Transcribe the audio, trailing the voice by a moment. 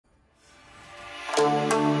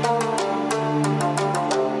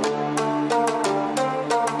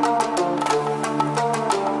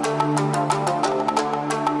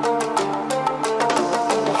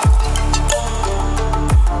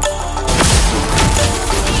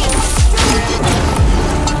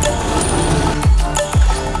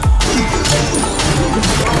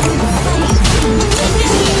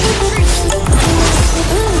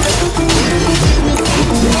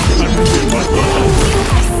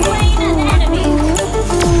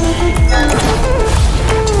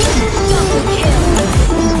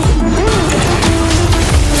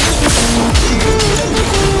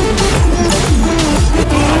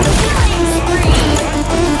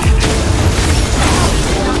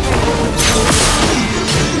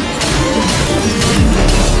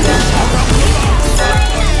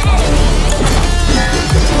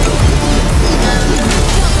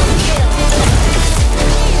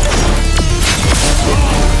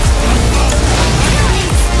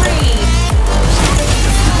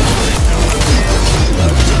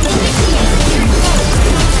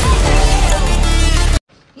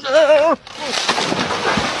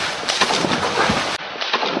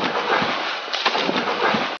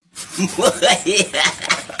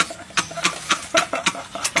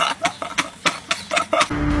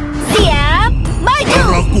Siap, maju!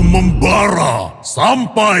 Darahku membara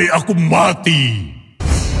sampai aku mati.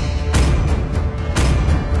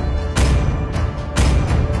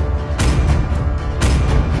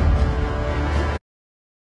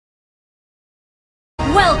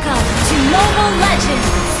 Welcome to Mobile Legends!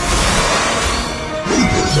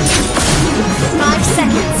 5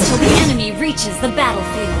 seconds till the enemy reaches the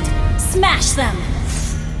battlefield. Smash them!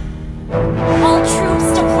 All troops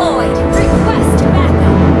deployed. Request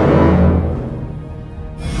backup.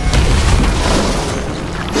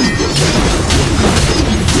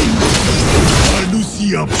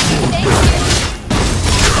 Manusia bodoh.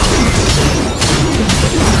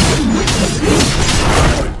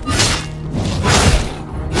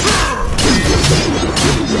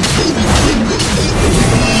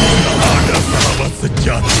 Ada sahabat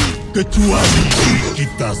sejati kecuali diri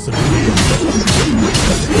kita sendiri.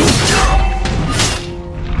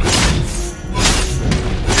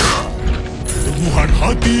 Teguhan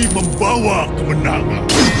hati membawa kemenangan.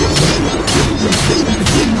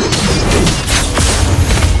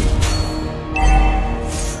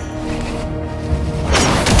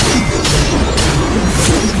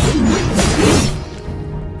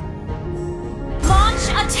 Launch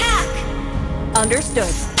attack!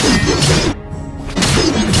 Understood.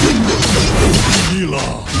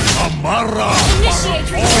 Inilah amarah. Initiate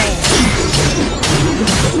retreat!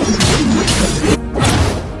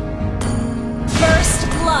 First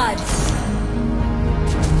blood!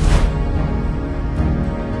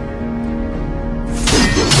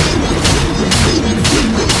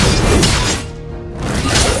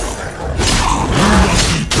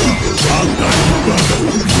 Kita akan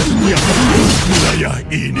dibangun setiap wilayah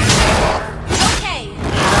ini. Okay,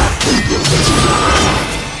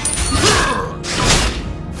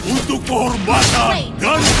 Untuk kehormatan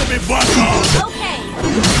dan kebebasan. okay.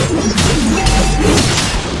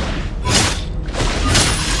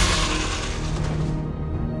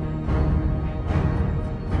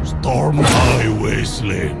 Storm High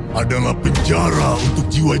Wasteland adalah penjara untuk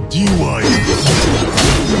jiwa-jiwa yang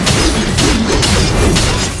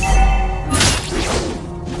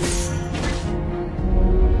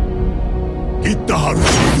kita harus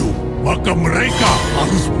hidup, maka mereka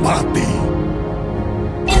harus mati.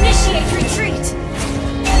 Initiate retreat!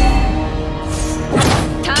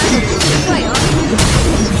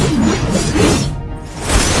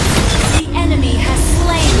 The enemy has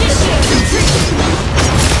slain. Initiate retreat!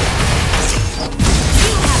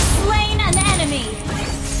 You have slain an enemy!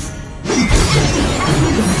 An enemy has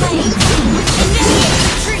been slain! Initiate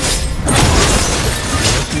retreat!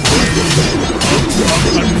 Aku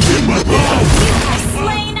akan bebas. You have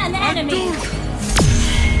slain an enemy!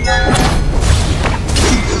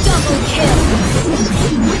 Double kill!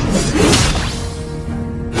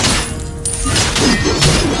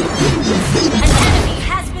 An enemy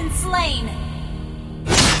has been slain!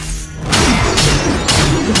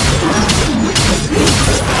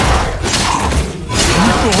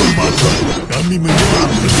 Demi kehormatan, kami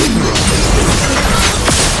menyerang segera.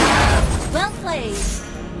 Well played!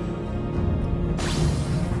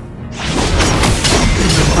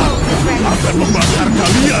 Akan membakar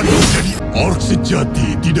kalian menjadi orc sejati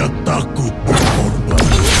tidak takut berkorban.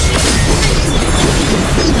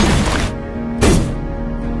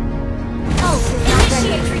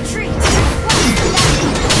 Initiate retreat!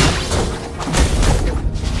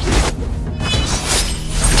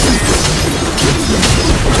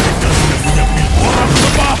 Orang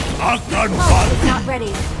lemah akan mati. Not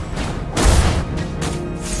ready.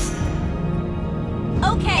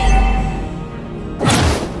 Okay,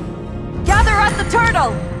 Gather at the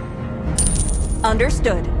turtle!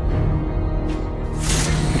 Understood.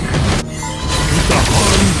 Kita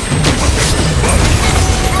harus mendapatkan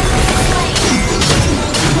kembali.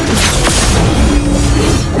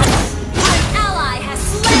 an ally has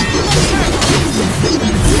slain the turtle!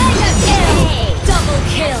 Mega kill! Double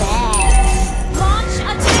kill! Launch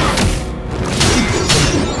attack!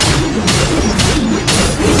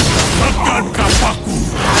 Tekan kapaku.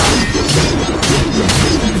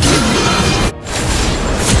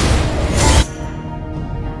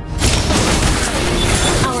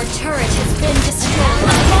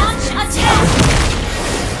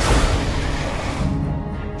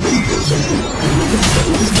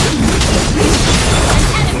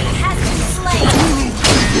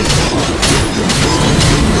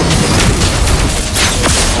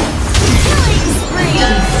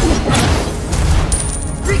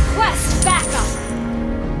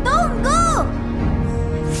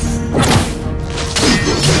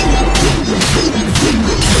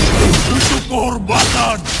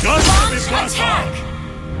 kehormatan dan Launch kebebasan. attack!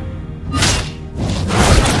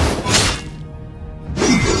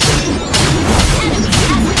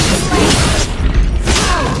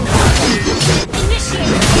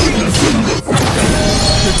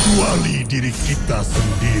 Kecuali diri kita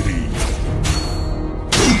sendiri.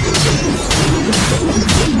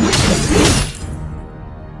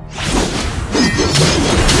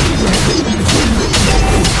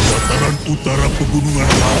 Dataran utara pegunungan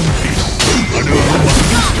Lantis adalah rumah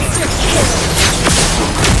kita.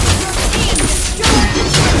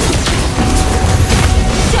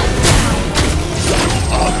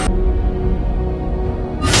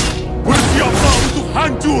 Bersiaplah untuk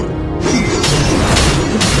hancur.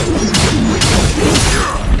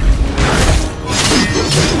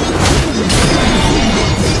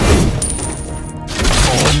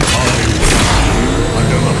 Om air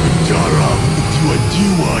adalah penjara untuk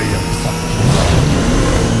jiwa-jiwa yang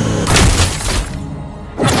sakit.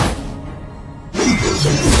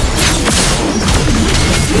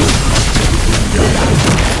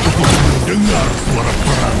 Untuk mendengar suara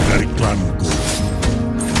perang dari klanku.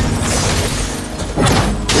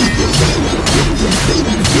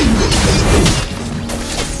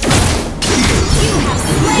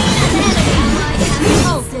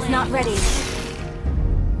 Ult is not ready.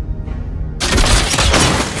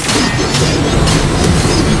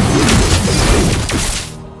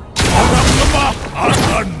 Orang lemah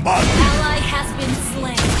akan mati. Ally has been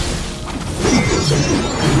slain.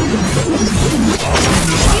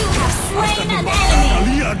 You have slain an enemy.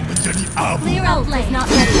 Kalian menjadi abu. Clear out Ult is lane. not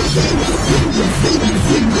ready.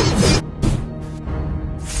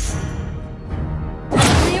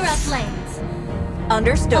 Clear up lanes.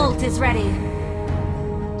 Understood. Ult is ready.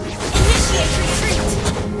 Initiate retreat.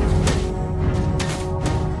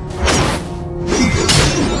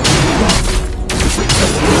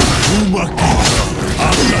 Rumah kita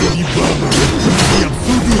akan dibangun di setiap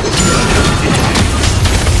sudut wilayah ini.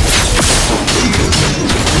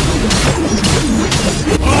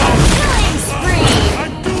 Killing spree.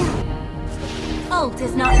 Hancur! Ult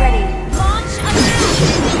is not ready. Launch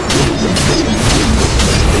attack.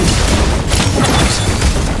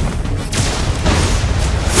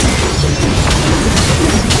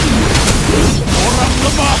 Orang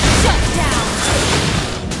lemah Shut down.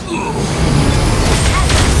 Has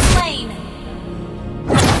been slain.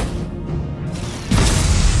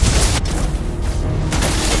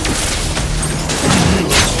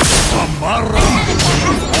 amarah.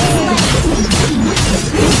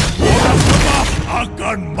 Orang lemah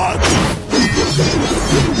akan mati.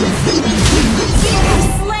 You have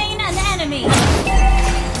slain an enemy.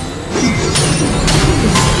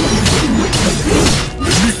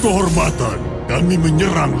 Demi kehormatan, kami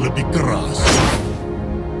menyerang lebih keras.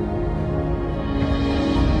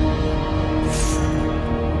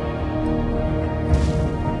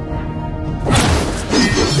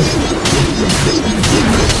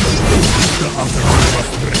 Kita akan membalas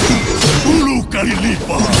mereka 10 kali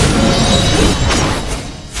lipat.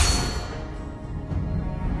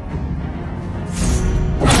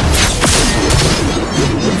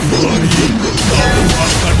 Hari kamu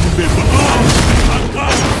akan membebas.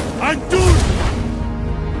 Akan hancur.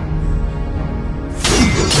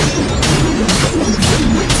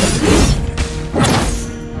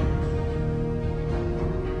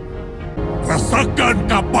 Rasakan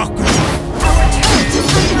kapakku. Our turret is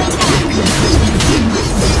under attack.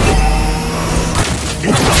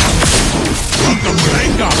 Kita maka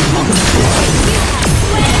mereka Slain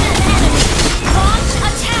an enemy. Launch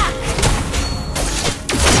attack.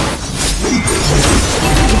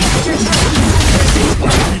 Your turret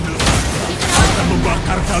akan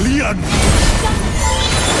membakar kalian.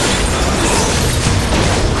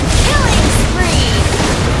 killing spree.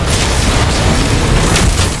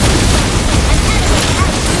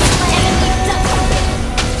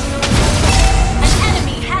 An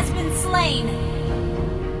enemy has been slain.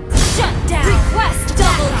 Shut down. Request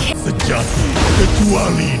double kill. Sejati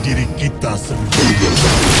kecuali diri kita sendiri.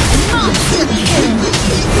 Monster kill.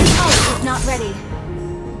 Ult is not ready.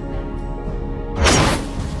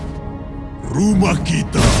 Rumah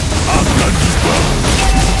kita akan dibangun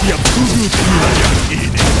di setiap sudut wilayah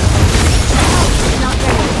ini. Is not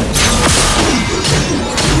ready.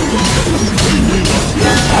 Inilah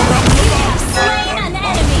orang lemah. Slain an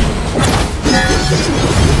enemy.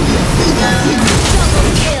 Double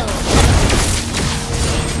kill.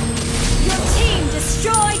 Your team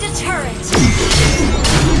destroyed a turret.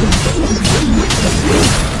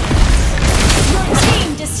 Your team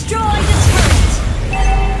destroyed a turret.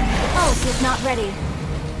 Ult is not ready.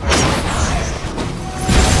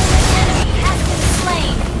 Enemy has been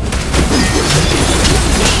slain.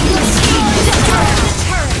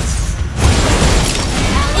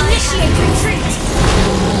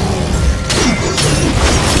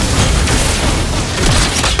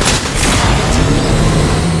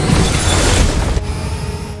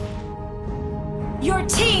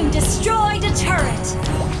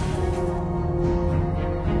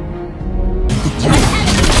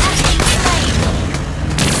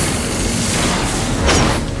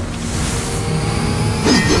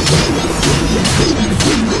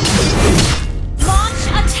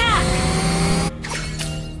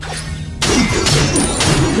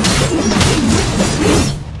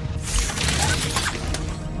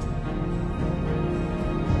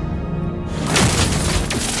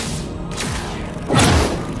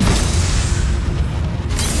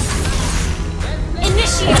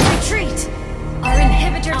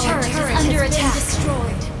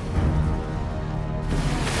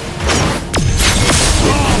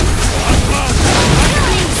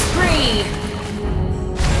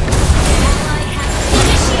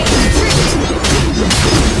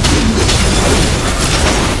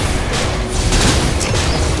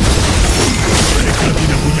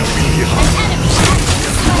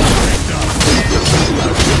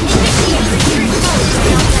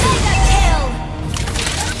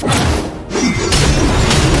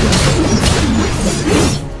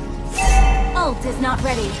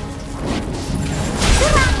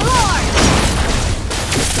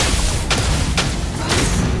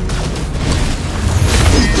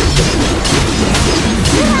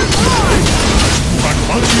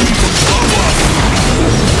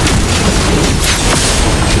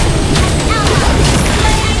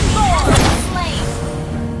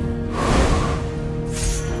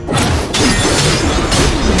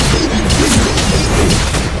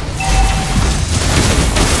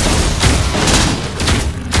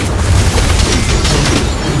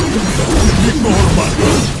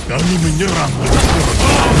 Kami menyerang.